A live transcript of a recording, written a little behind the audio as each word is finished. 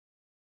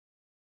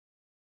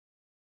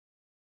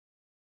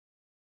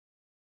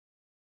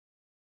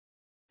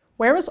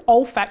Whereas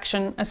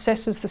olfaction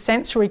assesses the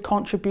sensory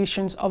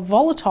contributions of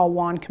volatile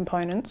wine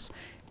components,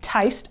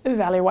 taste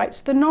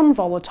evaluates the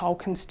non-volatile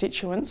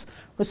constituents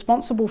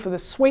responsible for the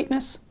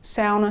sweetness,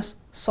 sourness,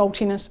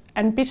 saltiness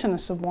and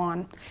bitterness of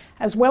wine,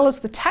 as well as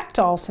the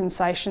tactile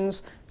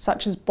sensations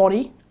such as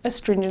body,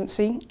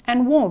 astringency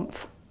and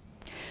warmth.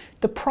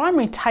 The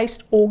primary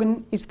taste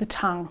organ is the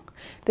tongue.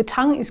 The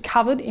tongue is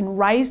covered in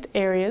raised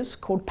areas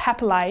called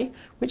papillae,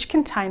 which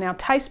contain our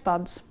taste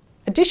buds.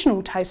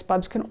 Additional taste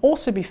buds can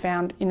also be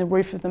found in the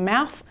roof of the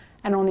mouth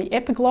and on the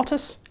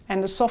epiglottis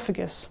and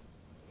esophagus.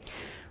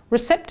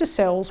 Receptor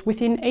cells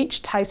within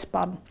each taste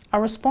bud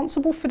are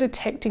responsible for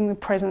detecting the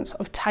presence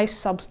of taste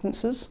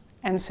substances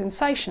and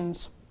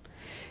sensations.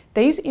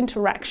 These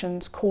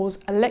interactions cause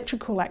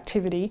electrical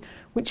activity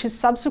which is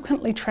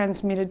subsequently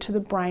transmitted to the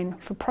brain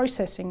for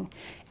processing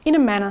in a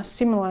manner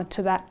similar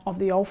to that of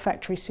the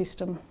olfactory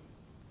system.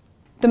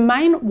 The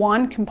main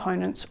wine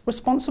components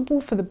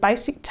responsible for the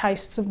basic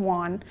tastes of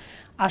wine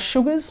are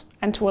sugars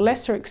and to a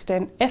lesser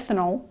extent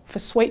ethanol for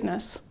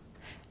sweetness,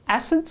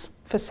 acids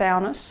for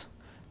sourness,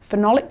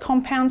 phenolic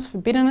compounds for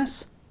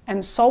bitterness,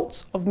 and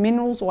salts of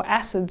minerals or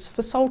acids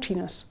for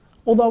saltiness,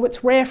 although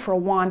it's rare for a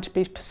wine to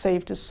be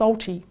perceived as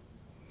salty.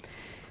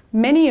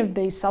 Many of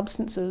these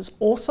substances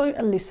also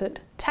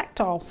elicit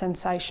tactile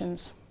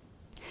sensations.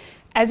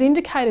 As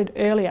indicated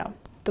earlier,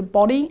 the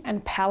body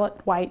and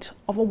palate weight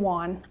of a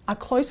wine are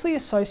closely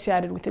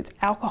associated with its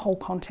alcohol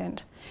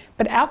content,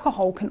 but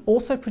alcohol can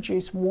also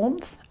produce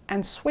warmth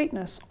and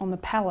sweetness on the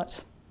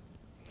palate.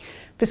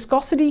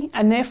 Viscosity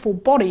and therefore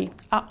body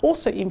are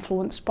also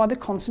influenced by the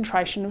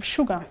concentration of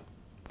sugar.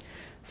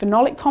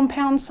 Phenolic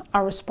compounds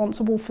are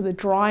responsible for the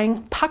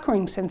drying,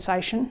 puckering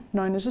sensation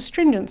known as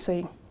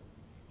astringency.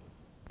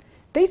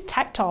 These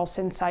tactile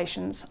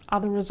sensations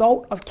are the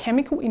result of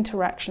chemical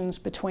interactions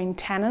between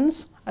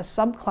tannins, a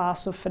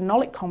subclass of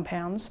phenolic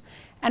compounds,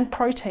 and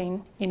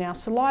protein in our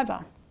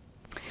saliva.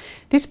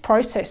 This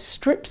process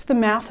strips the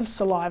mouth of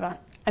saliva,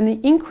 and the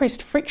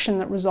increased friction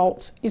that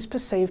results is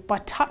perceived by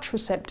touch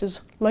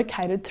receptors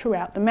located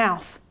throughout the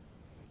mouth.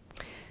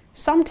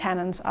 Some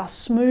tannins are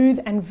smooth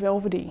and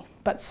velvety,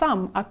 but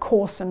some are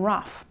coarse and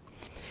rough.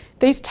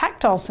 These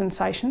tactile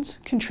sensations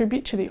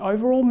contribute to the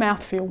overall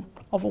mouthfeel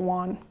of a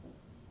wine.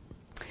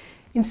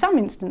 In some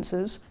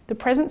instances, the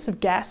presence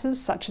of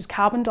gases such as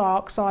carbon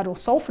dioxide or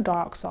sulfur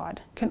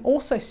dioxide can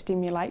also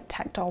stimulate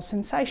tactile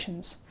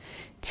sensations.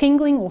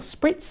 Tingling or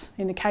spritz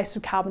in the case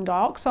of carbon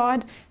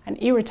dioxide, and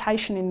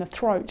irritation in the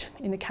throat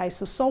in the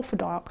case of sulfur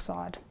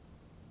dioxide.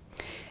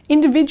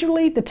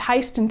 Individually, the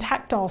taste and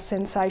tactile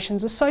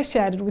sensations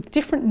associated with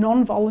different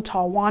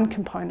non-volatile wine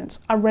components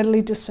are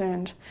readily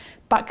discerned,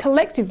 but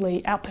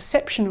collectively our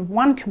perception of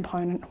one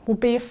component will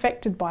be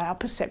affected by our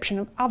perception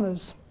of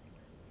others.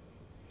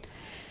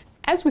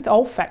 As with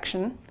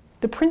olfaction,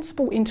 the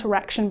principal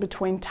interaction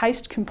between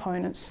taste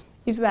components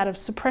is that of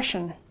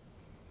suppression.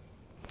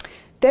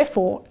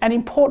 Therefore, an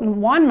important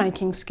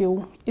winemaking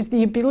skill is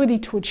the ability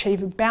to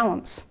achieve a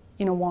balance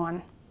in a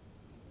wine.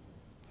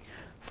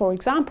 For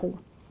example,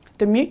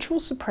 the mutual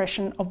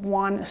suppression of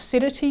wine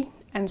acidity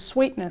and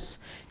sweetness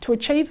to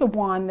achieve a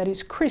wine that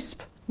is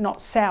crisp,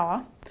 not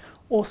sour,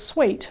 or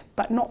sweet,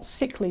 but not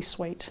sickly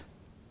sweet.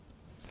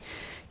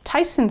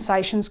 Taste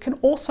sensations can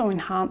also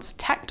enhance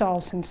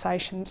tactile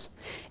sensations.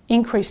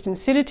 Increased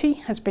acidity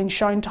has been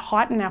shown to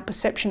heighten our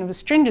perception of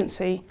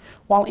astringency,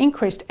 while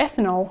increased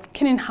ethanol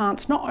can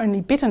enhance not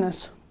only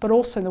bitterness, but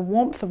also the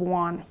warmth of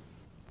wine.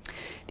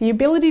 The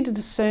ability to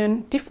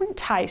discern different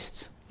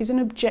tastes is an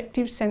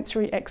objective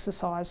sensory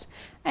exercise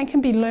and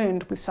can be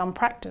learned with some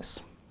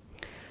practice.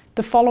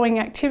 The following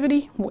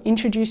activity will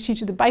introduce you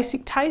to the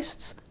basic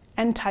tastes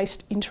and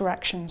taste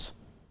interactions.